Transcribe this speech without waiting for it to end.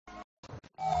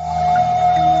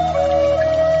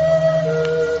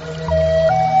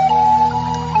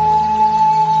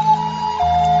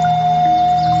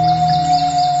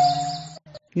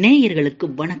நேயர்களுக்கு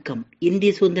வணக்கம். இந்திய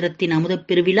சுதந்திரத்தின் அமுதப்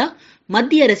பெருவிழா,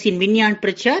 மத்திய அரசின் விஞ்ஞான்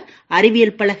பிரச்சார்,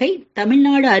 அறிவியல் பலகை,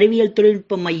 தமிழ்நாடு அறிவியல்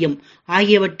தொழில்நுட்ப மையம்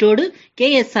ஆகியவற்றோடு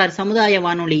KSR சமுதாய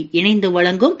வானொலி இணைந்து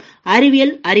வழங்கும்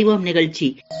அறிவியல் அறிவோம் நிகழ்ச்சி.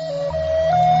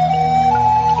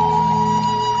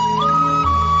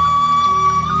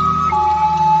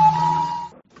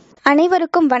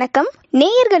 அனைவருக்கும் வணக்கம்.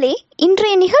 நேயர்களே,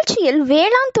 இன்றைய நிகழ்ச்சியில்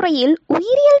வேளாண் துறையில்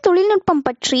உயிரியல் தொழில்நுட்பம்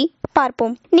பற்றி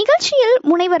பார்ப்போம். நிகழ்ச்சியில்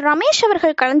முனைவர் ரமேஷ்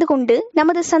அவர்கள் கலந்து கொண்டு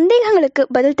நமது சந்தேகங்களுக்கு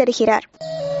பதில் தருகிறார்.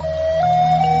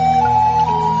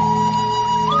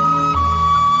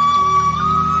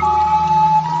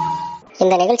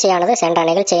 இந்த நிகழ்ச்சியானது சென்ற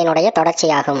நிகழ்ச்சியினுடைய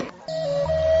தொடர்ச்சியாகும்.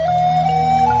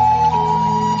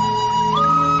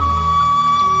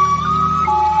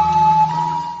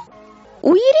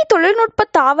 உயிரி தொழில்நுட்ப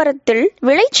தாவரத்தில்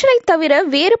விளைச்சலை தவிர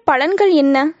வேறு பலன்கள்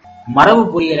என்ன? மரபு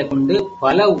பொறியியலை கொண்டு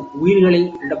பல உயிர்களை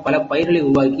பல பயிர்களை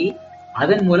உருவாக்கி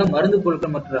அதன் மூலம் மருந்து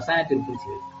பொருட்கள் மற்றும் ரசாயனத்தை உற்பத்தி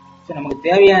செய்யுது. நமக்கு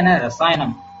தேவையான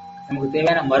ரசாயனம், நமக்கு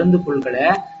தேவையான மருந்து பொருட்களை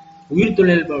உயிர்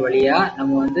தொழில்நுட்ப வழியா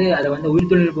நம்ம அதை உயிர்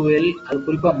தொழில்நுட்பவியல், அது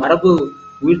குறிப்பா மரபு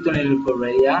உயிர் தொழில்நுட்ப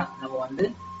வழியா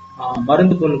நம்ம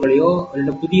மருந்து பொருட்களையோ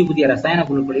இல்ல புதிய புதிய ரசாயன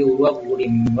பொருட்களையோ உருவாக்கக்கூடிய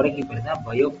முறைக்கு பேர் தான்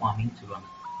பயோ ஃபார்மிங் சொல்லுவாங்க.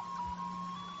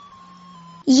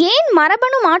 ஏன்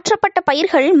மரபணு மாற்றப்பட்ட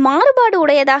பயிர்கள் மாறுபாடு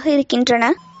உடையதாக இருக்கின்றன?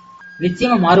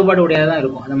 நிச்சயமா மாறுபாடு உடையதான்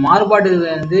இருக்கும். அந்த மாறுபாடு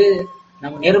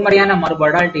நம்ம நேர்மறையான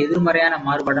மாறுபாடா இல்ல எதிர்மறையான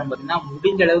மாறுபாடான்னு பாத்தீங்கன்னா,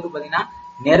 முடிஞ்ச அளவுக்கு பாத்தீங்கன்னா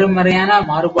நேர்மறையான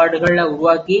மாறுபாடுகளை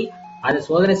உருவாக்கி அதை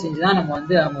சோதனை செஞ்சுதான் நம்ம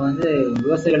அவங்க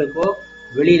விவசாயிகளுக்கோ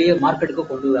வெளியிலேயே மார்க்கெட்டுக்கோ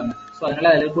கொண்டு வராங்க. ஸோ அதனால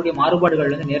அதுல இருக்கக்கூடிய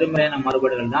மாறுபாடுகள் நேர்மறையான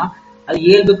மாறுபாடுகள் தான். அது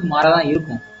இயல்புக்கு மாறாதான்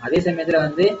இருக்கும். அதே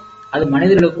சமயத்துல அது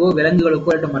மனிதர்களுக்கோ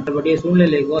விலங்குகளுக்கோ அல்லது மற்றபடிய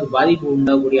சூழ்நிலைக்கோ அது பாதிப்பு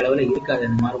உண்டாகக்கூடிய அளவுல இருக்காது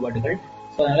அந்த மாறுபாடுகள்.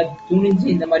 ஸோ அதனால துணிஞ்சு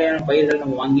இந்த மாதிரியான பயிர்கள்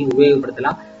நம்ம வாங்கி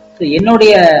உபயோகப்படுத்தலாம். ஸோ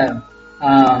என்னுடைய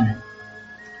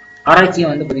ஆராய்ச்சியை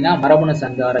பாத்தீங்கன்னா மரபணு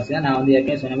சார்ந்த ஆராய்ச்சி தான். நான்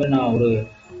ஏற்கனவே சொன்ன மாதிரி நான் ஒரு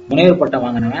முனைவர் பட்டம்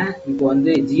வாங்கினவன். இப்போ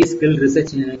GS ஸ்கில்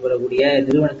ரிசர்ச் கூடிய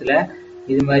நிறுவனத்துல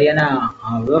இது மாதிரியான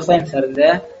விவசாயம்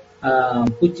சார்ந்த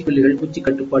பூச்சிக்கொல்லிகள், பூச்சி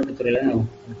கட்டுப்பாட்டு துறையில நான்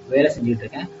வேலை செஞ்சுட்டு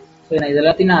இருக்கேன். ஸோ நான்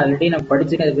இதெல்லாத்தையும் நான் ஆல்ரெடி நான்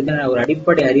படிச்சுட்டு அதை பத்தி ஒரு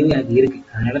அடிப்படை அறிவு எனக்கு இருக்கு.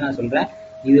 அதனால நான் சொல்றேன்,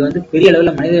 இது பெரிய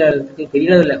அளவுல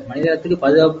மனிதத்துக்கு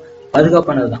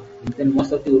பாதுகாப்பானதுதான். இந்த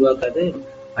மோசத்தை உருவாக்காது,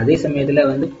 அதே சமயத்துல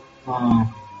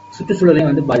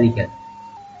சுற்றுச்சூழலையும் பாதிக்காது.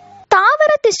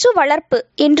 தாவர திசு வளர்ப்பு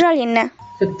என்றால் என்ன?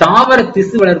 தாவர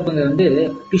திசு வளர்ப்புங்க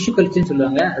டிஷ்யூ கல்ச்சர்னு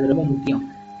சொல்லுவாங்க. அது ரொம்ப முக்கியம்.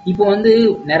 இப்போ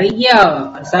நிறைய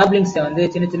சாப்லிங்ஸ்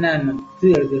சின்ன சின்ன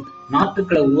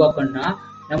நாற்றுக்களை உருவாக்கணும்னா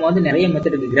நம்ம நிறைய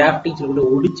மெத்தட் இருக்கு. கிராஃப்டிங்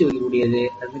சொல்லக்கூடிய ஒடிச்சு வைக்கக்கூடியது,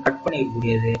 அது கட் பண்ணி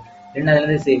வைக்கக்கூடியது, இல்லைன்னா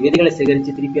அதுல விதைகளை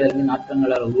சேகரிச்சு திருப்பி அதுல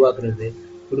நாற்றங்களால் உருவாக்குறது,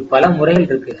 ஒரு பல முறைகள்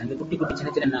இருக்கு அந்த குட்டி குட்டி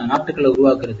சின்ன சின்ன நாற்றுக்களை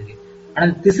உருவாக்குறதுக்கு. ஆனா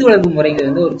திசு வளர்ப்பு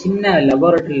முறைங்கிறது ஒரு சின்ன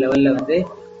லெபார்டரி லெவல்ல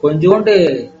கொஞ்சோண்டு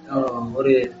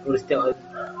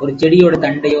ஒரு செடியோட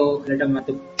தண்டையோ இல்லாட்ட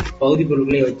மற்ற பகுதி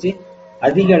பொருட்களையோ வச்சு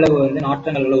அதிக அளவு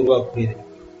நாற்றங்களை உருவாக்கக்கூடியது.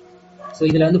 சோ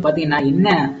இதுல பாத்தீங்கன்னா என்ன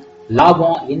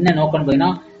லாபம், என்ன நோக்கம்னு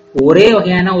பாத்தீங்கன்னா, ஒரே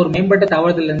வகையான ஒரு மேம்பட்ட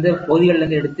தாவரத்துல இருந்து பகுதிகள்ல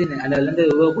இருந்து எடுத்து அதுல இருந்து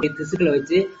உருவாக்கக்கூடிய திசுக்களை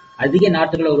வச்சு அதிக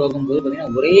நாற்றுகளை உருவாக்கும் போது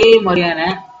பாத்தீங்கன்னா ஒரே மாதிரியான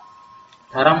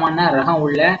தரமான ரகம்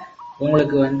உள்ள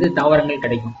உங்களுக்கு தாவரங்கள்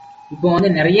கிடைக்கும். இப்போ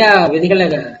நிறைய விதைகளை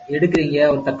எடுக்கிறீங்க,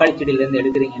 ஒரு தக்காளி செடியில இருந்து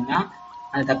எடுக்கிறீங்கன்னா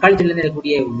அந்த தக்காளி செடியில இருந்து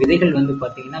எடுக்கக்கூடிய விதைகள்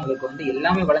பாத்தீங்கன்னா உங்களுக்கு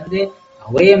எல்லாமே வளர்ந்து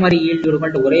ஒரே மாதிரி ஈல்டு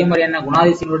இருக்கும், ஒரே மாதிரியான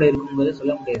குணாதிசயங்களோட இருக்கும்போது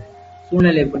சொல்ல முடியாது.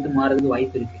 சூழ்நிலை ஏற்பட்டு மாறதுக்கு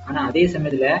வாய்ப்பு இருக்கு. ஆனா அதே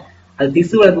சமயத்துல அது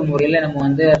திசு வளர்ப்பு முறையில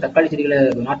நம்ம தக்காளி செடிகளை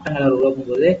நாற்றங்களை உருவாக்கும்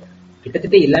போது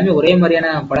கிட்டத்தட்ட எல்லாமே ஒரே மாதிரியான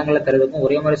பழங்களை தரதுக்கும்,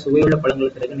 ஒரே மாதிரி சுவையுள்ள பழங்களை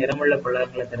தரதுக்கும், நிறமுள்ள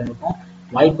பழங்களை தரதுக்கும்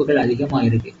வாய்ப்புகள் அதிகமா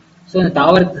இருக்கு. சோ அந்த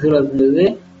தாவர திசு வளர்ப்புங்கிறது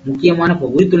முக்கியமான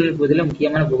உயிர் தொழில்நுட்பத்துல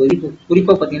முக்கியமான பகுதி.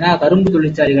 குறிப்பா பாத்தீங்கன்னா கரும்பு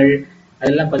தொழிற்சாலைகள்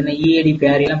அதெல்லாம் பாத்தீங்கன்னா EAD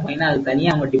பேர் எல்லாம் பாத்தீங்கன்னா அது தனியா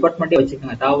அவங்க டிபார்ட்மெண்டே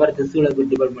வச்சிருக்காங்க, தாவர திசு வளர்ப்பு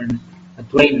டிபார்ட்மெண்ட்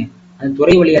துறைன்னு. அந்த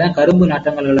துறை வழியா தான் கரும்பு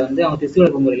நாற்றங்களை அவங்க திசு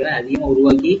வளர்ப்பு முறைகளை அதிகமா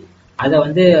உருவாக்கி அதை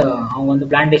அவங்க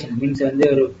பிளான்டேஷன் மீன்ஸ்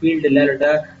ஒரு ஃபீல்டுல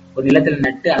ஒரு நிலத்துல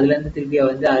நட்டு அதுல இருந்து திருப்பி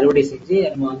அறுவடை செஞ்சு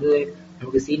நம்ம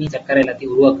நமக்கு சீனி சர்க்கரை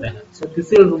எல்லாத்தையும் உருவாக்குறாங்க. ஸோ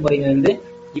திசு வளர்ப்பு முறைங்க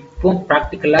இப்போ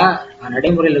பிராக்டிக்கலா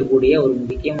நடைமுறையில் இருக்கக்கூடிய ஒரு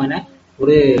முக்கியமான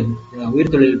ஒரு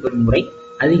உயிர் தொழில்நுட்ப முறை.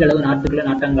 அதிக அளவு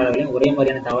நாற்றங்களையும் ஒரே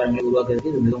மாதிரியான தாவரங்களை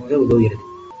உருவாக்குறதுக்கு இது மிக உதவுகிறது.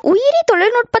 உயிரி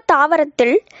தொழில்நுட்ப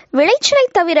தாவரத்தில் விளைச்சலை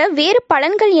தவிர வேறு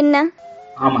பலன்கள் என்ன?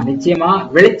 ஆமா, நிச்சயமா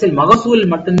விளைச்சல்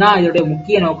மகசூல் மட்டும்தான் இதோடைய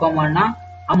முக்கிய நோக்கமானா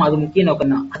ஆமா, அது முக்கிய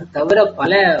நோக்கம் தான். அது தவிர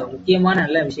பல முக்கியமான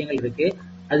நல்ல விஷயங்கள் இருக்கு.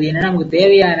 அது என்னன்னா, நமக்கு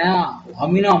தேவையான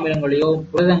அமினோ அமிலங்களையோ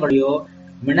புரதங்களையோ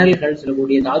மினரல்கள்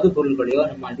சொல்லக்கூடிய தாது பொருட்களையோ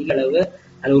நம்ம அதிக அளவு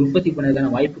அதை உற்பத்தி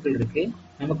பண்ணதுக்கான வாய்ப்புகள் இருக்கு.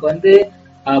 நமக்கு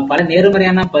பல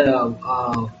நேர்மறையான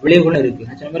விளைவுகளும் இருக்கு.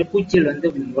 நான் சொன்ன மாதிரி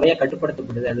பூச்சிகள் முறையா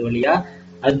கட்டுப்படுத்தப்படுது அது வழியா.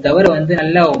 அது தவிர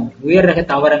நல்ல உயர் ரக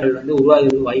தாவரங்கள்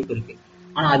உருவாகுறது வாய்ப்பு இருக்கு.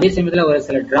 ஆனா அதே சமயத்துல ஒரு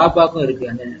சில டிராபேக்கும் இருக்கு.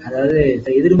 அதாவது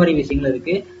சில எதிர்மறை விஷயங்கள்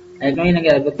இருக்கு. ஏற்கனவே நீங்க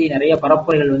அதை பத்தி நிறைய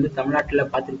பரப்புரைகள் வந்து தமிழ்நாட்டுல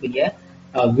பார்த்திருப்பீங்க.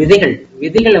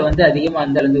 விதைகளை வந்து அதிகமா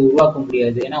அந்த அளவு உருவாக்க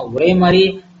முடியாது. ஏன்னா ஒரே மாதிரி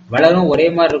வளரும், ஒரே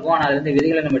மாதிரி இருக்கும். ஆனா அது வந்து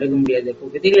விதைகளை நம்ம எடுக்க முடியாது. இப்போ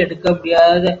விதைகளை எடுக்க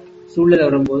முடியாத சூழ்நிலை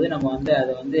வரும்போது நம்ம வந்து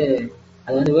அதை வந்து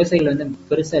விவசாயிகள் வந்து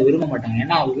பெருசா விரும்ப மாட்டாங்க.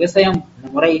 ஏன்னா விவசாயம்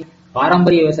முறை,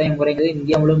 பாரம்பரிய விவசாய முறைங்கிறது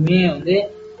இந்தியா முழுமே வந்து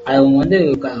அவங்க வந்து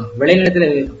விளைநிலத்துல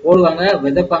போடுவாங்க,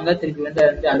 விதைப்பாங்க, திருப்பி வந்து அதை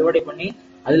வந்து அறுவடை பண்ணி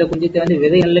அதுல கொஞ்சத்தை வந்து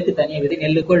விதை நெல்லுக்கு தனியா, விதை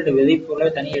நெல்லுக்கோ இல்லை விதை பொருளை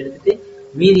தனியா எடுத்துட்டு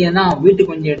மீதியெல்லாம் வீட்டுக்கு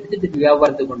கொஞ்சம் எடுத்துட்டு திருப்பி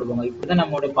வியாபாரத்துக்கு கொண்டு போவாங்க. இப்படிதான்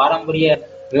நம்மளோட பாரம்பரிய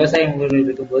விவசாய முறைகள்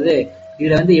இருக்கும்போது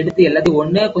இதுல வந்து எடுத்து எல்லாத்தையும்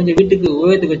ஒண்ணு கொஞ்சம் வீட்டுக்கு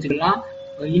உபயோகத்துக்கு வச்சுக்கலாம்,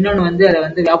 இன்னொன்னு வந்து அதை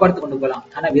வந்து வியாபாரத்துக்கு கொண்டு போகலாம்.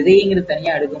 ஆனா விதைங்கிறது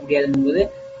தனியா எடுக்க முடியாதுங்கும் போது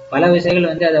பல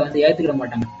விவசாயிகள் வந்து அதை வந்து ஏத்துக்கிட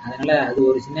மாட்டாங்க. அதனால அது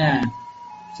ஒரு சின்ன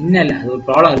இல்ல, அது ஒரு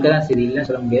ப்ராப்ளம் இருக்கதான், சரி இல்லைன்னு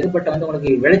சொல்ல முடியாது. பட் வந்து உங்களுக்கு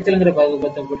விளைச்சலுங்கிற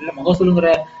பட்சத்துல மகசூலுங்கிற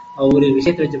ஒரு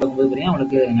விஷயத்தை வச்சு பார்க்கும்போது பார்த்தீங்கன்னா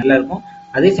உங்களுக்கு நல்லா இருக்கும்.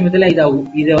 அதே சமயத்துல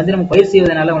இதை வந்து நம்ம பயிர்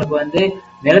செய்வதனால உங்களுக்கு வந்து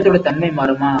நிலத்தோட தன்மை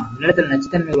மாறுமா, நிலத்துல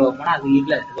நச்சுத்தன்மை உருவாக்குமா, அது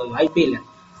இல்ல, அது வாய்ப்பே இல்லை.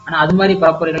 ஆனா அது மாதிரி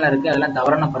பரப்புரைகள்லாம் இருக்கு, அதெல்லாம்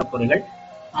தவறான பரப்புரைகள்.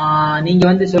 நீங்க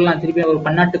வந்து சொல்லலாம், திருப்பி ஒரு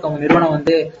பன்னாட்டு நிறுவனம்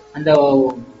வந்து அந்த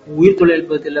உயிர்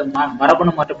தொழில்நுட்பத்துல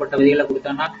மரபணு மாற்றப்பட்ட விதைகளை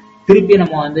கொடுத்தாங்கன்னா திருப்பி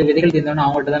நம்ம வந்து விதைகள் தீர்ந்தோம்னா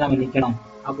அவங்கள்ட்ட தான் நம்ம நிக்கணும்.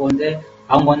 அப்போ வந்து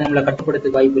அவங்க வந்து நம்மளை கட்டுப்படுத்த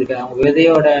வாய்ப்பு இருக்கு. அவங்க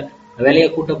விதையோட விலையை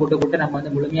கூட்ட நம்ம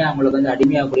வந்து முழுமையா அவங்களுக்கு வந்து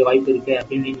அடிமையாகக்கூடிய வாய்ப்பு இருக்கு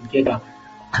அப்படின்னு நீங்க கேட்கலாம்.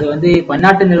 அது வந்து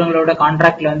பன்னாட்டு நிறுவனங்களோட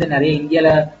கான்ட்ராக்ட்ல வந்து நிறைய இந்தியால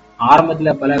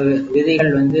ஆரம்பத்துல பல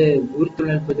விதைகள் வந்து உயிர்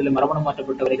தொழில்நுட்பத்துல மரபணு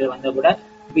மாற்றப்பட்ட விதைகள் வந்தா கூட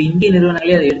இப்ப இந்திய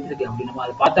நிறுவனங்களே அதை எடுத்திருக்கு. அப்படி நம்ம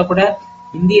அதை பார்த்தா கூட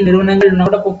இந்திய நிறுவனங்கள்னா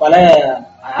கூட இப்போ பல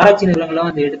ஆராய்ச்சி நிறுவனங்களும்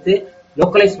அதை எடுத்து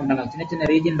லோக்கலைஸ் பண்றாங்க. சின்ன சின்ன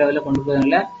ரீஜன் லெவலில் கொண்டு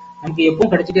போறதுனால நமக்கு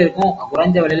எப்பவும் கிடைச்சிட்டே இருக்கும்,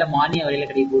 குறைஞ்ச விலையில மானிய விலையில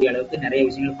கிடைக்கக்கூடிய அளவுக்கு நிறைய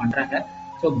விஷயங்கள் பண்றாங்க.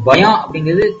 ஸோ பயம்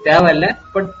அப்படிங்கிறது தேவையில்லை.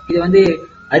 பட் இது வந்து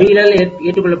அறிவியலால்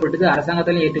ஏற்றுக்கொள்ளப்பட்டது,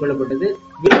 அரசாங்கத்தாலும் ஏற்றுக்கொள்ளப்பட்டது.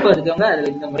 விருப்பம் இருக்கவங்க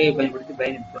அதுல இந்த முறையை பயன்படுத்தி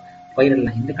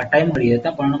பயிரிடலாம். எந்த கட்டாயமும் கிடையாது,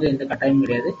 தான் பண்ணணும், எந்த கட்டாயமும்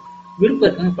கிடையாது. விருப்பம்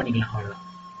இருக்கவங்க பண்ணிக்கலாம், அவ்வளவுதான்.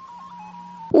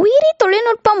 உயிரி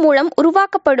தொழில்நுட்பம் மூலம்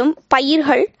உருவாக்கப்படும்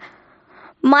பயிர்கள்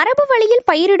மரபு வழியில்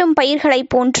பயிரிடும் பயிர்களை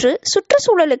போன்று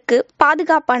சுற்றுச்சூழலுக்கு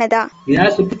பாதுகாப்பானதா?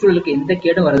 இதனால சுற்றுச்சூழலுக்கு எந்த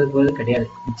கேடும் வர்றது கிடையாது,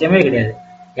 நிச்சயமே கிடையாது.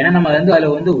 ஏன்னா நம்ம வந்து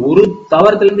அதுல வந்து ஒரு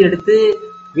தவறத்துல இருந்து எடுத்து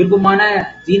விருப்பமான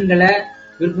ஜீன்களை,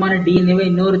 விருப்பமான டிஎன்ஏவை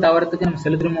இன்னொரு தவறத்துக்கு நம்ம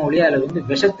செலுத்துறோமோ ஒழிய அதுல வந்து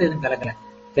விஷத்தை எதுவும் கலக்கல.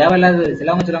 தேவையில்லாத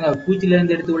சிலவங்க சொல்லுவாங்க பூச்சில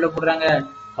இருந்து எடுத்து உள்ள போடுறாங்க,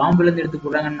 பாம்புல இருந்து எடுத்து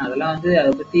போடுறாங்கன்னு. அதெல்லாம் வந்து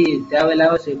அதை பத்தி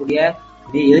தேவையில்லாத செய்யக்கூடிய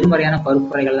எதிர்மறையான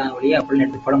பருப்புரைகள் தான் ஒழிய அப்படின்னு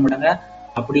எடுத்து போட மாட்டாங்க.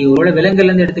 அப்படி ஒருவேளை விலங்குல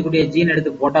இருந்து எடுத்துக்கூடிய ஜீன்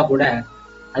எடுத்து போட்டா கூட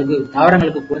அதுக்கு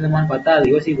தாவரங்களுக்கு பொருந்துமான்னு பார்த்தா அது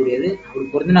யோசிக்கக்கூடியது. அப்படி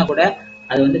பொருந்தினா கூட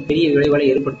அது வந்து பெரிய விளைவுகளை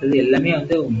ஏற்படுத்துறது எல்லாமே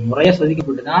வந்து முறையா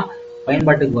சோதிக்கப்பட்டு தான்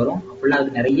பயன்பாட்டுக்கு வரும். அப்படிலாம்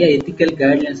அதுக்கு நிறைய எத்திக்கல்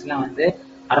கைட்லைன்ஸ் எல்லாம் வந்து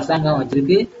அரசாங்கம்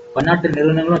வச்சிருக்கு, பன்னாட்டு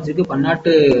நிறுவனங்களும் வச்சிருக்கு,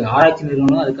 பன்னாட்டு ஆராய்ச்சி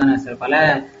நிறுவனங்களும் அதுக்கான பல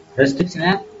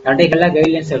ரெஸ்ட்ரிக்ஷனை, தடைகள்லாம்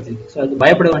கைட்லைன்ஸ் வச்சிருக்கு. ஸோ அது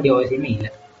பயப்பட வேண்டிய அவசியமே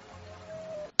இல்லை.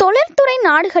 தொழில்துறை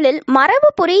நாடுகளில் மரபு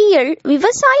பொறியியல்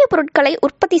விவசாய பொருட்களை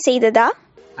உற்பத்தி செய்ததா?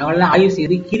 அவங்களாம் ஆய்வு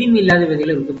செய்து கிருமி இல்லாத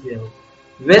விதைகளை உற்பத்தி செய்வாங்க.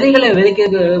 விதைகளை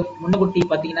விதைக்கிறது முன்னகுட்டி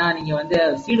பாத்தீங்கன்னா நீங்க வந்து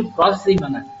சீடு ப்ராசஸ்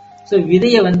செய்வாங்க. ஸோ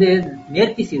விதையை வந்து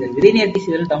நேர்த்தி செய்தல், விதை நேர்த்தி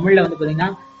செய்தல் தமிழ்ல வந்து பாத்தீங்கன்னா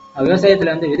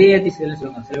விவசாயத்துல வந்து விதை நேர்த்தி செய்தல்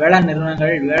சொல்லுவாங்க. சில வேளாண்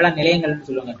நிறுவனங்கள், வேளாண் நிலையங்கள்னு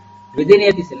சொல்லுவாங்க. விதை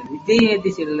நேர்த்தி செய்தல், விதை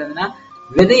நேர்த்தி செய்தல்னா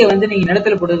விதையை வந்து நீங்க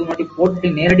நிலத்துல போடுறதுக்கு முன்னாடி போட்டுட்டு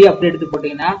நேரடியாக அப்படியே எடுத்து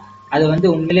போட்டீங்கன்னா அது வந்து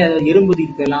உண்மையிலேயே அது எறும்பு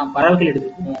இருக்கலாம், பறவைகள்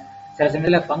எடுத்துக்கும், சில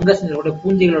சமயத்துல ஃபங்கஸ்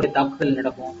பூஞ்சைகளோட தாக்குதல்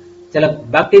நடக்கும், சில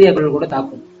பாக்டீரியாக்கள் கூட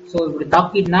தாக்கும். ஸோ இப்படி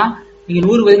தாக்கிட்டுனா நீங்க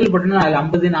 100 விதைகள் போட்டோம்னா அது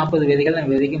 50-40 விதைகள்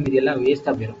விதைக்கும், இது எல்லாம்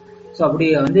வேஸ்டா போயிடும். ஸோ அப்படி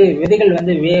வந்து விதைகள்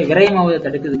வந்து விரயமாவதை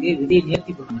தடுக்கிறதுக்கு விதையை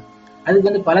நேர்த்தி பண்ணுங்க. அதுக்கு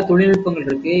வந்து பல தொழில்நுட்பங்கள்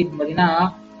இருக்கு. இப்போ பாத்தீங்கன்னா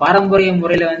பாரம்பரிய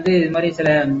முறையில வந்து இது மாதிரி சில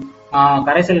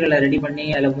கரைசல்களை ரெடி பண்ணி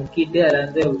அதில் முக்கிட்டு அதில்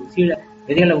வந்து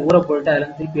விதைகளை ஊற போட்டு அதில்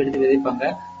வந்து திருப்பி எடுத்து விதைப்பாங்க.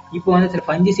 இப்போ வந்து சில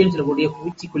பஞ்சிசைன்னு சொல்லக்கூடிய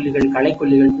பூச்சிக்கொல்லிகள்,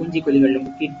 களைக்கொல்லிகள், பூஞ்சிக்கொல்லிகள்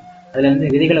முக்கி அதுல வந்து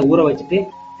விதைகளை ஊற வச்சுட்டு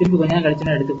திருப்பி கொஞ்ச நேரம்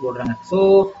கழிச்சுன்னா எடுத்து போடுறாங்க. ஸோ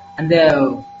அந்த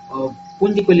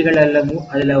பூஞ்சிக்கொல்லிகள்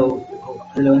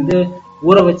அதுல வந்து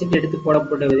ஊற வச்சுட்டு எடுத்து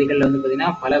போடப்பட்ட விதைகள்ல வந்து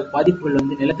பாத்தீங்கன்னா பல பாதிப்புகள்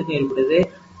வந்து நிலத்துக்கும் ஏற்படுது,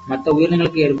 மற்ற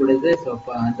உயிரினங்களுக்கும் ஏற்படுது.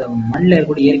 அந்த மண்ணில்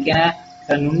இருக்கக்கூடிய இயற்கையான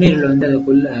நுண்ணுயிர்கள் வந்து அதை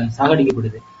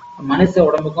சாகடிக்கப்படுது. மனுஷ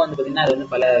உடம்புக்கும் வந்து பாத்தீங்கன்னா அது வந்து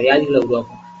பல வியாதிகளை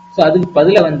உருவாக்கும். ஸோ அதுக்கு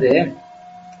பதில வந்து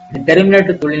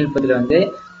டெர்மினேட்டர் தொழில்நுட்பத்துல வந்து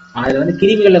அதுல வந்து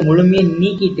கிருமிகளை முழுமையை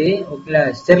நீக்கிட்டு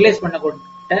ஸ்டெரிலைஸ்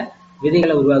பண்ணப்பட்ட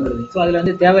விதைகளை உருவாக்குறது. ஸோ அதுல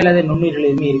வந்து தேவையில்லாத நுண்ணுயிர்கள்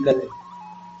எதுவுமே இருக்காது,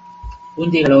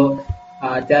 பூஞ்சைகளோ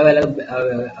தேவையில்லாத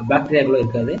பாக்டீரியாக்களோ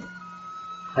இருக்காது.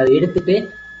 அதை எடுத்துட்டு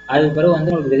அதுக்கு பிறகு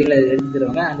வந்து உங்களுக்கு விதைகளை எடுத்து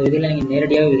தருவாங்க. அந்த விதைகளை நீங்க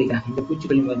நேரடியாக விதைக்கலாம். இந்த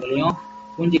பூச்சிக்கொல்லி மருந்துகளையும்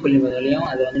பூஞ்சிக்கொல்லி மருந்துகளையும்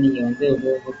அதை வந்து நீங்க வந்து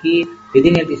முக்கி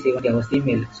விதை நேர்த்தி செய்ய வேண்டிய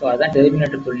அவசியமே இல்லை. ஸோ அதான்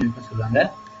டெர்மினேட்டர் தொழில்நுட்பம் சொல்லுவாங்க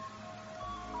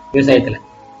விவசாயத்துல.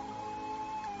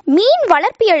 மீன்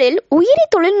வளர்ப்பியலில் உயிரி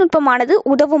தொழில்நுட்பமானது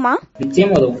உதவுமா?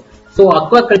 நிச்சயமா உதவும். ஸோ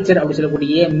அக்வாகல்ச்சர் அப்படி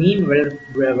சொல்லக்கூடிய மீன்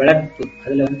வளர்ப்பு,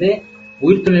 அதுல வந்து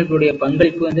உயிர் தொழில்நுட்புடைய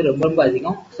பங்களிப்பு வந்து ரொம்ப ரொம்ப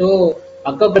அதிகம். ஸோ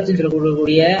அக்வாகல்ச்சர்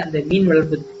சொல்லக்கூடிய அந்த மீன்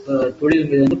வளர்ப்பு தொழில்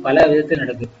வந்து பல விதத்தில்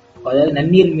நடக்குது. அதாவது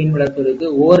நன்னீர் மீன் வளர்ப்பு இருக்கு,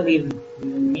 ஓர்நீர்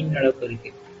மீன் வளர்ப்பு இருக்கு.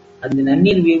 அந்த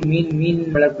நன்னீர் மீன்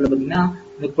வளர்ப்புல பாத்தீங்கன்னா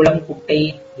இந்த குளம், குட்டை,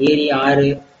 ஏரி, ஆறு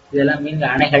இதெல்லாம்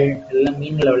மீன்கள், அணைகள் இதெல்லாம்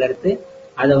மீன்களை வளர்த்து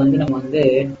அதை வந்து நம்ம வந்து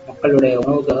மக்களுடைய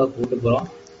உணவுக்காக கொண்டு போறோம்.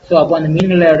 ஸோ அப்போ அந்த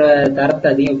மீன்களோட தரத்தை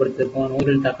அதிகப்படுத்திருக்கோம்,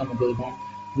 நோய்கள் தாக்கம் இருக்கும்,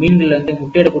 மீன்கள் வந்து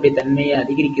முட்டையிடக்கூடிய தன்மையை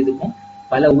அதிகரிக்கிறதுக்கும்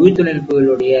பல உயிர்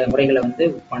தொழில்நுட்பங்களுடைய முறைகளை வந்து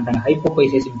பண்றாங்க.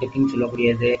 ஹைப்போபைசேஷன் டெக்னிக்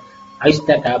சொல்லக்கூடியது,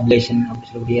 ஐஸ்டாட் ஆப்லேஷன் அப்படின்னு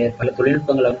சொல்லக்கூடிய பல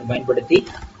தொழில்நுட்பங்களை வந்து பயன்படுத்தி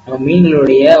நம்ம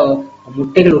மீன்களுடைய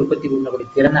முட்டைகள் உற்பத்தி பண்ணக்கூடிய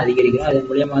திறனை அதிகரிக்கிறோம். அதன்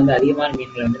மூலியமா வந்து அதிகமான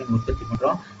மீன்களை வந்து நம்ம உற்பத்தி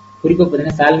பண்றோம். குறிப்பா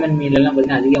பார்த்தீங்கன்னா சால்மன் மீன் எல்லாம்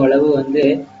பார்த்தீங்கன்னா அதிக அளவு வந்து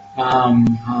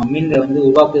மீன்களை வந்து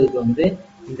உருவாக்குறதுக்கு வந்து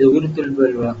இந்த உயிர்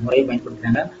தொழில்நுட்ப முறையை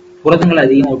பயன்படுத்துறாங்க. புரதங்களை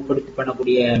அதிகமாக உற்பத்தி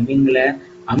பண்ணக்கூடிய மீன்களை,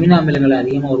 அமினோ அமிலங்களை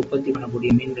அதிகமாக உற்பத்தி பண்ணக்கூடிய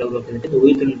மீன்களை உருவாக்குறதுக்கு இந்த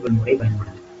உயிர் தொழில்நுட்ப முறை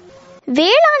பயன்படுது.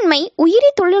 வேளாண்மை உயிரி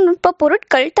தொழில்நுட்ப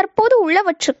பொருட்கள் தற்போது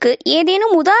உள்ளவற்றுக்கு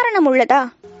ஏதேனும் உதாரணம் உள்ளதா?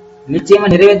 நிச்சயமா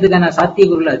நிறைவேற்றுக்கான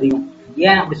சாத்தியக்கூறுகள் அதிகம்.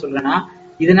 ஏன் அப்படி சொல்றேன்னா,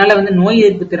 இதனால வந்து நோய்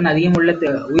எதிர்ப்பு திறன் அதிகம் உள்ள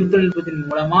உயிர் தொழில்நுட்பத்தின்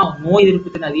மூலமா நோய்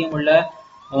எதிர்ப்பு திறன் அதிகம் உள்ள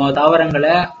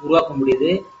தாவரங்களை உருவாக்க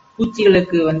முடியுது.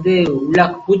 பூச்சிகளுக்கு வந்து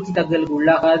பூச்சி தாக்குதலுக்கு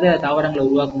உள்ளாகாத தாவரங்களை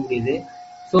உருவாக்க முடியுது.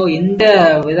 ஸோ எந்த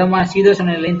விதமான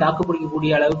சீதோஷண நிலையும்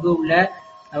தாக்குப்பிடிக்கக்கூடிய அளவுக்கு உள்ள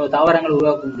தாவரங்களை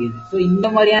உருவாக்க முடியுது. ஸோ இந்த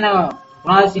மாதிரியான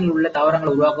குணாதிசயங்கள் உள்ள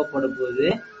தாவரங்களை உருவாக்கப்படும் போது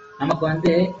நமக்கு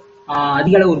வந்து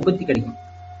அதிக அளவு உற்பத்தி கிடைக்கும்.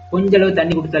 கொஞ்ச அளவு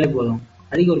தண்ணி கொடுத்தாலே போதும்,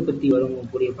 அதிக உற்பத்தி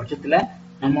வரக்கூடிய பட்சத்துல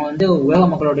நம்ம வந்து உலக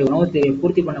மக்களுடைய உணவு தேவையை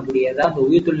பூர்த்தி பண்ணக்கூடியதா அந்த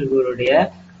உயிர் தொழில்களுடைய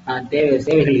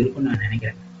சேவைகள் இருக்குன்னு நான்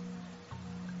நினைக்கிறேன்.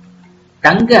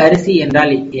 தங்க அரிசி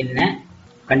என்றால் என்ன?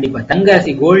 கண்டிப்பா தங்க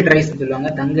அரிசி, கோல்டு ரைஸ் சொல்லுவாங்க.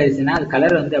 தங்க அரிசினா அது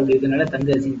கலர் வந்து அப்படி இருக்கிறதுனால தங்க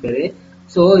அரிசின்னு பேரு.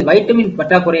 ஸோ வைட்டமின்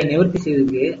பற்றாக்குறையை நிவர்த்தி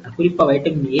செய்வதற்கு, குறிப்பா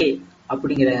வைட்டமின் ஏ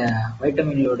அப்படிங்கிற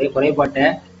வைட்டமினுடைய குறைபாட்டை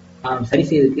சரி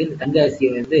செய்வதற்கு இந்த தங்க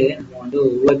அரிசியை வந்து நம்ம வந்து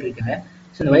உருவாக்கியிருக்காங்க.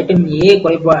 ஸோ இந்த வைட்டமின் ஏ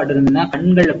குறைபாடு இருந்ததுன்னா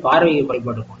கண்கள்ல பார்வை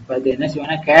குறைபாடு இருக்கும். இப்போ அது என்ன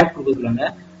செய்வாங்கன்னா கேரட் கொடுக்குறாங்க.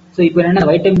 ஸோ இப்போ என்னன்னா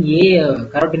வைட்டமின் ஏ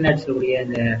கரோட்டினாய்டு சொல்லக்கூடிய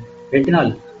அந்த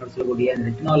ரெட்டினால் அப்படின்னு சொல்லக்கூடிய அந்த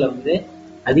ரெட்டினால வந்து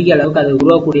அதிக அளவுக்கு அதை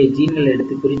உருவாக்கக்கூடிய ஜீன்களை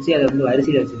எடுத்து பிரித்து அதை வந்து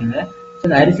அரிசியில் வச்சுருக்காங்க. ஸோ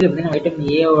அந்த அரிசியில் பார்த்தீங்கன்னா வைட்டமின்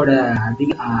ஏவோட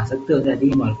சத்து வந்து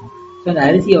அதிகமாக இருக்கும். ஸோ அந்த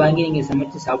அரிசியை வாங்கி நீங்கள்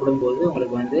சமைச்சு சாப்பிடும்போது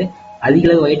உங்களுக்கு வந்து அதிக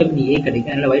அளவு வைட்டமின் ஏ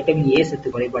கிடைக்கும். அதனால வைட்டமின் ஏ சத்து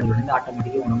குறைபாடுகள் வந்து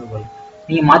ஆட்டோமேட்டிக்காக உணவு போகும்.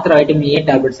 நீங்கள் மாத்திரை வைட்டமின் ஏ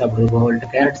டேப்லெட் சாப்பிடுறப்போ, இல்லைட்டு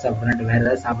கேரட் சாப்பிட்றேன், வேற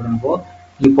ஏதாவது சாப்பிடுறப்போ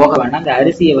நீங்கள் போக வேண்டாம். அந்த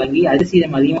அரிசியை வாங்கி அரிசியை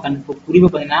நம்ம அதிகமாக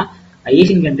குறிப்பாக பார்த்தீங்கன்னா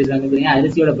ஏசியன் கண்ட்ரிஸ்ல வந்து பார்த்தீங்கன்னா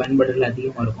அரிசியோட பயன்பாடுகள்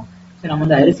அதிகமாக இருக்கும். ஸோ நம்ம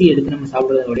வந்து அரிசியை எடுத்து நம்ம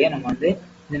சாப்பிடுறதோடய நம்ம வந்து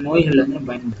இந்த நோய்கள் வந்து நம்ம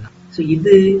பயன்படுத்தலாம். ஸோ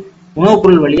இது உணவுப்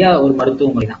பொருள் வழியா ஒரு மருத்துவ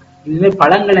முறை தான். இதுவே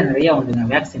பழங்களை நிறைய வந்துங்க.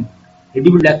 வேக்சின்,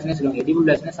 எடிபிள் வேக்சின் சொல்லுவாங்க. எடிபிள்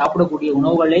வேக்சின் சாப்பிடக்கூடிய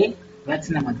உணவுகளே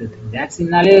வேக்சினை மாற்றுது.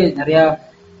 வேக்சின்னாலே நிறைய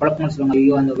குழப்பங்கள் சொல்லுவாங்க.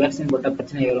 ஐயோ அந்த வேக்சின் போட்டால்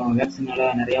பிரச்சனை வரும், வேக்சினால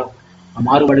நிறைய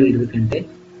மாறுபாடுகள் இருக்குன்ட்டு.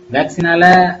 வேக்சினால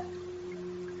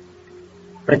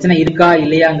பிரச்சனை இருக்கா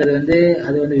இல்லையாங்கிறது வந்து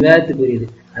அது வந்து விவாதத்துக்கு உரியது.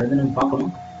 அது வந்து நம்ம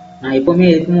பார்க்கணும். நான் எப்பவுமே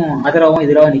எதுக்கும் ஆதரவாகவும்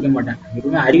எதிராகவும் நிற்க மாட்டேன்.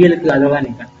 எப்பவுமே அறிவியலுக்கு ஆதரவாக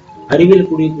நிற்பேன். அறிவியல்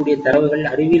கூடிய தரவுகள்,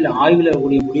 அறிவியல் ஆய்வில்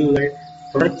வரக்கூடிய முடிவுகள்,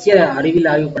 தொடர்ச்சியா அறிவியல்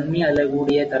ஆய்வு பண்ணி அதில்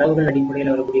கூடிய தரவுகள்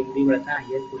அடிப்படையில் வரக்கூடிய முடிவுகளை தான்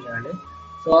ஏற்கக்கூடிய ஆளு.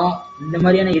 ஸோ இந்த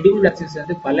மாதிரியான எடிபிள் வேக்சின்ஸ்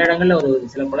வந்து பல இடங்கள்ல ஒரு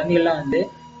சில குழந்தைகள்லாம் வந்து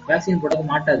வேக்சின் போட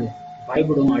மாட்டாது,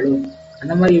 பயப்படும், அழுவும்.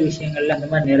 அந்த மாதிரி விஷயங்கள்ல அந்த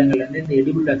மாதிரி நேரங்கள்ல வந்து இந்த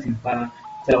எடிபிள் வேக்சின்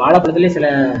சில வாழைப்பழத்திலே சில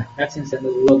வேக்சின்ஸ்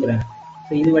வந்து உருவாக்குறாங்க.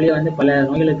 ஸோ இது வழியா வந்து பல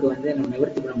நோய்களுக்கு வந்து நம்ம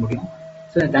நிவர்த்தி பண்ண முடியும்.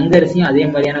 ஸோ இந்த தங்க அரிசியும் அதே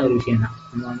மாதிரியான ஒரு விஷயம் தான்.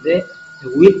 நம்ம வந்து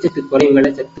உயிர் சத்து குறைவுகளை,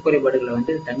 சத்து குறைபாடுகளை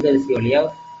வந்து தங்க அரிசி வழியா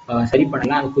சரி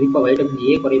பண்ணலாம். அது குறிப்பா வைட்டமின்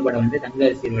ஏ குறைபாடை வந்து தங்க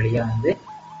அரிசி வழியா வந்து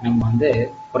நம்ம வந்து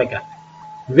குறைக்கலாம்.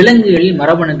 விலங்குகளில்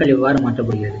மரபணுக்கள் எவ்வாறு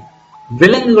மாற்றப்படுகிறது?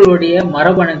 விலங்குகளுடைய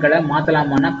மரபணுக்களை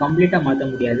மாற்றலாமான்னா கம்ப்ளீட்டா மாற்ற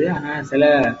முடியாது. ஆனா சில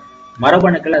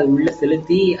மரபணுக்களை அது உள்ள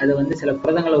செலுத்தி அதை வந்து சில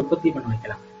புரதங்களை உற்பத்தி பண்ண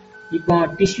வைக்கலாம். இப்போ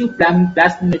டிஷ்யூ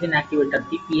பிளாஸ்மினேஷன் ஆக்டிவேட்டர்,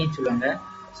 டிபிஏன்னு சொல்லுவாங்க.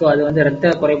 ஸோ அது வந்து ரத்த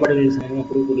குறைபாடுகள் சம்பந்தமாக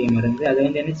கொடுக்கக்கூடிய மருந்து. அதை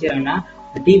வந்து என்ன செய்யறாங்கன்னா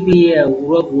டிபிஏ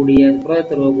உருவாக்கக்கூடிய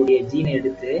புரதத்தை உருவாக்கக்கூடிய ஜீனை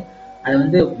எடுத்து அதை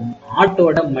வந்து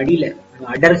ஆட்டோட மடியில,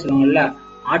 அடர் சொல்லுவாங்கல்ல,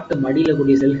 ஆட்டு மடியில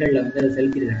கூடிய செல்கள்ல வந்து அதை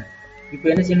செலுத்திடுறாங்க. இப்போ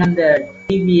என்ன செய்யணும், அந்த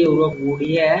டிபிஏ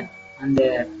உருவாக்கக்கூடிய அந்த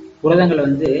புரதங்களை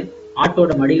வந்து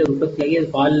ஆட்டோட மடியில உற்பத்தியாகி அது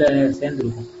பால்ல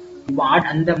சேர்ந்துருக்கும். இப்போ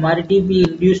அந்த மாதிரி டிபிஏ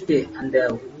இன்டியூஸ்டு அந்த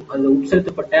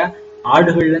உட்செலுத்தப்பட்ட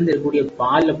ஆடுகள்ல இருந்து இருக்கக்கூடிய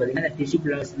பால்ல பார்த்தீங்கன்னா அந்த டிஷ்யூ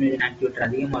பிளாஸ்மினேஷன் ஆக்டிவேட்டர்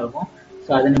அதிகமா இருக்கும். ஸோ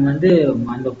அதை நம்ம வந்து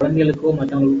அந்த குழந்தைகளுக்கோ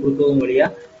மற்றவங்களுக்கு கொடுக்கவும் வழியா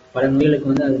பல நோய்களுக்கு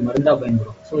வந்து அது மருந்தா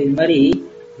பயன்படும். ஸோ இது மாதிரி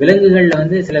விலங்குகள்ல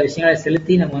வந்து சில விஷயங்களை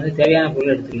செலுத்தி நம்ம வந்து தேவையான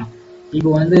பொருளை எடுத்துக்கலாம். இப்போ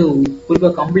வந்து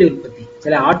குறிப்பாக கம்பளி உற்பத்தி,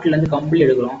 சில ஆட்டுல இருந்து கம்பளி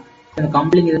எடுக்கிறோம். அந்த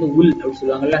கம்பளிங்கிறது உள் அப்படின்னு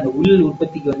சொல்லுவாங்கல்ல, அந்த உள்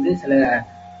உற்பத்திக்கு வந்து சில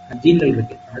ஜீன்கள்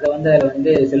இருக்கு. அதை வந்து அதில்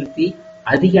வந்து செலுத்தி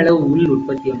அதிக அளவு உள்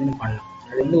உற்பத்தியை வந்து நம்ம பண்ணலாம்.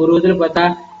 அது வந்து ஒரு விதத்துல பார்த்தா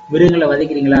மிருகங்களை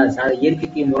வதைக்கிறீங்களா,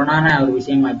 இயற்கைக்கு முரணான ஒரு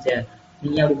விஷயமாச்சு,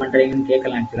 நீங்க அப்படி பண்றீங்கன்னு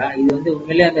கேட்கலாம். ஆக்சுவலா இது வந்து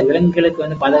உண்மையிலேயே அந்த விலங்குகளுக்கு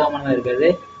வந்து பாதகமானதா இருக்கிறது.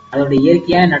 அதோட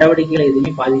இயற்கையான நடவடிக்கைகளை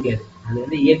எதுவுமே பாதிக்காது. அது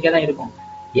வந்து இயற்கையா தான் இருக்கும்.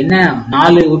 என்ன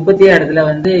 4 உற்பத்தியா இடத்துல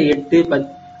வந்து 8,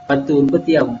 10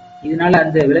 உற்பத்தி ஆகும். இதனால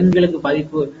அந்த விலங்குகளுக்கு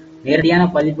பாதிப்பு, நேரடியான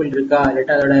பாதிப்புகள் இருக்கா,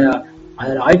 இல்லாட்டா அதோட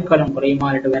ஆயுட்காலம் குறையுமா,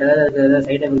 இல்லாட்ட வேற ஏதாவது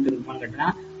சைட் எஃபெக்ட் இருக்குமான்னு கேட்டா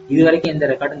இது வரைக்கும் எந்த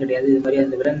ரெக்கார்டும் கிடையாது. இது மாதிரி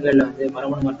அந்த விலங்குகள்ல வந்து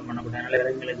மரபணு மாற்றம் பண்ணப்பட்டதுனால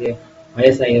விலங்குகளுக்கு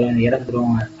வயசாயிரும்,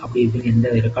 இறந்துரும், அப்படி இப்படின்னு எந்த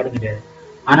ரெக்கார்டும் கிடையாது.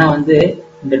 ஆனா வந்து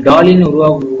இந்த டாலின்னு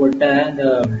உருவாக்கப்பட்ட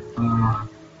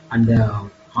அந்த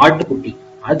ஆட்டுக்குட்டி,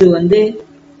 அது வந்து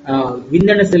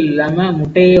விந்தணு செல் இல்லாம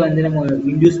முட்டையே வந்து நம்ம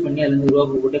இன்டியூஸ் பண்ணி அதுல இருந்து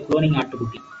உருவாக்கப்பட்ட குளோனிங்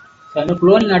ஆட்டுக்குட்டி. ஸோ அந்த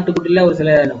குளோனிங் ஆட்டுக்குட்டியில ஒரு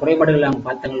சில குறைபாடுகள் அவங்க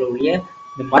பார்த்தாங்களோ ஒழிய,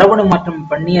 இந்த மரபணு மாற்றம்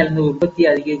பண்ணி அதுல இருந்து உற்பத்தி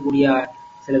அதிகக்கூடிய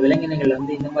சில விலங்கினங்கள்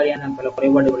வந்து இந்த மாதிரியான பல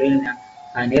குறைபாடுகளையும்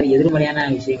எதிர்மறையான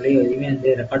விஷயங்களையும் எதுவுமே வந்து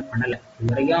ரெக்கார்ட் பண்ணல.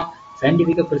 இது வரைக்கும்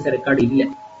சயின்டிபிக்கா பெருசா ரெக்கார்டு இல்லை.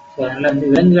 ஸோ அதனால வந்து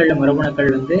விலங்குகள்ல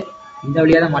மரபணுக்கள் வந்து இந்த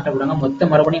வழியா தான் மாற்றப்படுவாங்க. மொத்த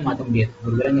மரபணையும் மாற்ற முடியாது.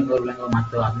 ஒரு விலங்கு இன்னொரு விலங்கை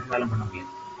மாற்ற அந்த மாதிரிலாம் பண்ண முடியாது.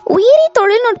 உயிரி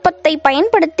தொழில்நுட்பத்தை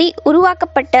பயன்படுத்தி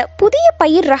உருவாக்கப்பட்ட புதிய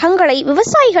பயிர் ரகங்களை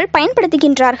விவசாயிகள்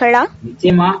பயன்படுத்துகின்றார்களா?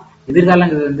 நிச்சயமா.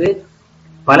 எதிர்காலங்கிறது வந்து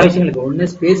பல விஷயங்களுக்கு, ஒண்ணு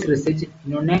ஸ்பேஸ் ரிசர்ச்,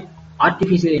 இன்னொன்னு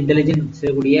ஆர்டிபிஷியல் இன்டெலிஜென்ஸ்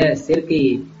செய்யக்கூடிய செயற்கை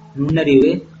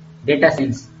நுண்ணறிவு, டேட்டா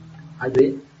சயின்ஸ்,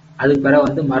 அதுக்கு பிறகு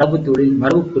வந்து மரபு தொழில்,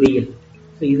 மரபு பொறியியல்.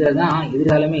 ஸோ இதுலதான்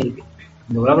எதிர்காலமே இருக்கு.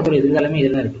 இந்த உலகத்தோட எதிர்காலமே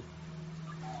இதெல்லாம் இருக்கு.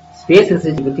 ஸ்பேஸ்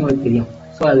ரிசர்ச் பத்தி உங்களுக்கு தெரியும்.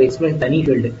 ஸோ அது எக்ஸ்பிரஸ் தனி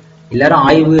ஃபீல்டு. எல்லாரும்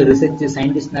ஆய்வு, ரிசர்ச்,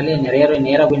 சயின்டிஸ்ட்னாலே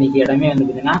நேரா போய் நிற்க இடமே வந்து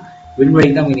பார்த்தீங்கன்னா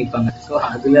விண்வெளிக்கு தான் போய் நிற்பாங்க. ஸோ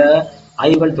அதுல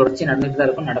ஆய்வுகள் தொடர்ச்சி நடந்துட்டு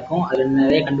தான் நடக்கும். அதுல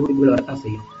நிறைய கண்டுபிடிப்புகள் வரத்தான்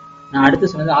செய்யும். நான்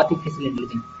அடுத்து சொன்னது ஆர்டிபிஷியல்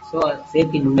இன்டெலிஜென்ஸ், ஸோ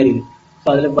செயற்கை நுண்ணறிவு. ஸோ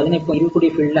அதுல பார்த்தீங்கன்னா இப்போ இருக்கக்கூடிய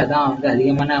ஃபீல்டில் அதான் வந்து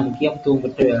அதிகமான முக்கியத்துவம்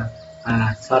பெற்று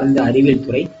சார்ந்த அறிவியல்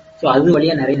துறை. ஸோ அது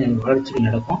வழியா நிறைய வளர்ச்சிகள்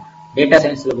நடக்கும். டேட்டா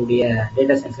சயின்ஸ்ல கூடிய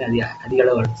டேட்டா சயின்ஸ்ல அதிக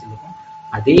அளவு வளர்ச்சி இருக்கும்.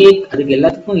 அதுக்கு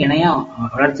எல்லாத்துக்கும் இணையா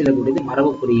வளர்ச்சியில கூடியது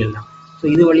மரபு பொறியியல் தான். ஸோ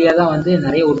இது வழியா தான் வந்து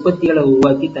நிறைய உற்பத்திகளை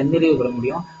உருவாக்கி தன்னிறைவு பெற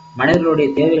முடியும், மனிதர்களுடைய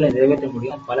தேவைகளை நிறைவேற்ற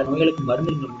முடியும், பல நோய்களுக்கு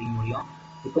மருந்து கண்டுபிடிக்க முடியும்.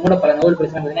 இப்போ கூட பல நோய்கள்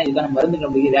பிரச்சனை பார்த்தீங்கன்னா இதுக்கான மருந்து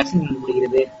கண்டுபிடிக்கிறது, வேக்சின்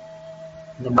கண்டுபிடிக்கிறது,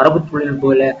 இந்த மரபு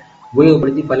தொழில்நுட்பங்களை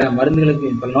உபயோகப்படுத்தி பல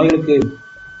நோய்களுக்கு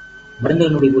மருந்து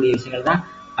கண்டுபிடிக்கக்கூடிய விஷயங்கள் தான்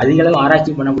அதிக அளவு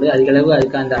ஆராய்ச்சி பண்ணப்படுது. அதிக அளவு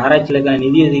அதுக்கு அந்த ஆராய்ச்சிகளுக்கான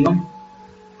நிதியுதவியும்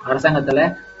அரசாங்கத்தால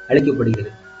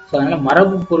அளிக்கப்படுகிறது. ஸோ அதனால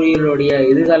மரபு பொறியியலுடைய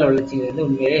எதிர்கால வளர்ச்சி வந்து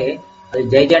உண்மையிலே அது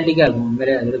ஜெய்ஜாண்டிக்கா இருக்கும்.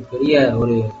 உண்மையிலே அது பெரிய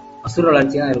ஒரு அசுர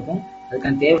வளர்ச்சி தான் இருக்கும்.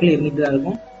 அதுக்கான தேவைகள் இருந்துட்டு தான்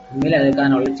இருக்கும். உண்மையிலே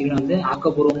அதுக்கான வளர்ச்சிகள் வந்து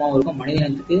ஆக்கப்பூர்வமாகவும் இருக்கும், மனித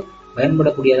இனத்துக்கு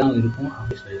பயன்படக்கூடியதாகவும் இருக்கும்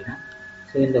அப்படின்னு சொல்லிடுறேன்.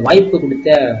 ஸோ இந்த வாய்ப்பு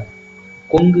கொடுத்த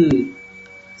கொங்கு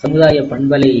சமுதாய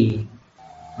பண்பலை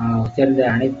சேர்ந்த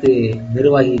அனைத்து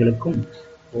நிர்வாகிகளுக்கும்,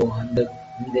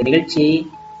 இந்த நிகழ்ச்சியை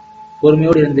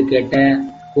பொறுமையோடு இருந்து கேட்ட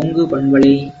கொங்கு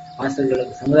பண்பலை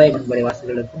வாசகர்களுக்கும், சமுதாய பண்பலை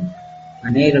வாசகர்களுக்கும்,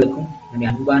 நேயர்களுக்கும் என்னுடைய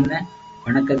அன்பான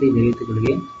வணக்கத்தை தெரிவித்துக்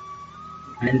கொள்கிறேன்.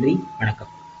 நன்றி,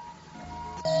 வணக்கம்.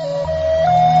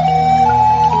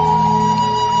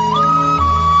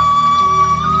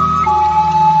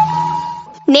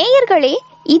 நேயர்களே,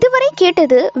 இதுவரை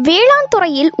கேட்டது வேளாண்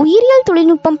துறையில் உயிரியல்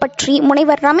தொழில்நுட்பம் பற்றி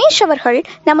முனைவர் ரமேஷ் அவர்கள்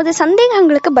நமது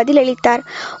சந்தேகங்களுக்கு பதிலளித்தார்.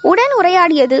 உடன்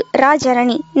உரையாடியது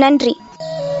ராஜரணி. நன்றி.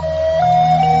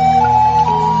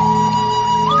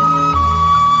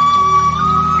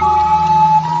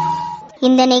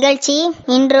 இந்த நிகழ்ச்சி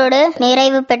இன்றோடு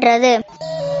நிறைவு பெற்றது.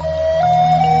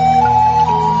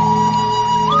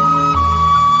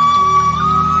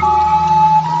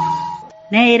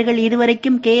 நேயர்கள்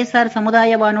இதுவரைக்கும் KSR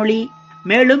சமுதாய வானொலி,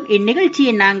 மேலும்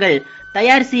இந்நிகழ்ச்சியை நாங்கள்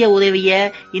தயார் செய்ய உதவிய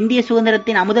இந்திய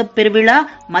சுதந்திரத்தின் அமுதப் பெருவிழா,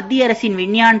 மத்திய அரசின்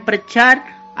விஞ்ஞான் பிரச்சார்,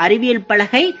 அறிவியல்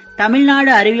பலகை,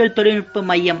 தமிழ்நாடு அறிவியல் தொழில்நுட்ப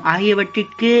மையம்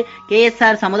ஆகியவற்றிற்கு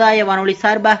KSR சமுதாய வானொலி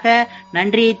சார்பாக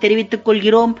நன்றியை தெரிவித்துக்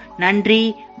கொள்கிறோம். நன்றி,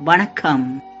 வணக்கம்.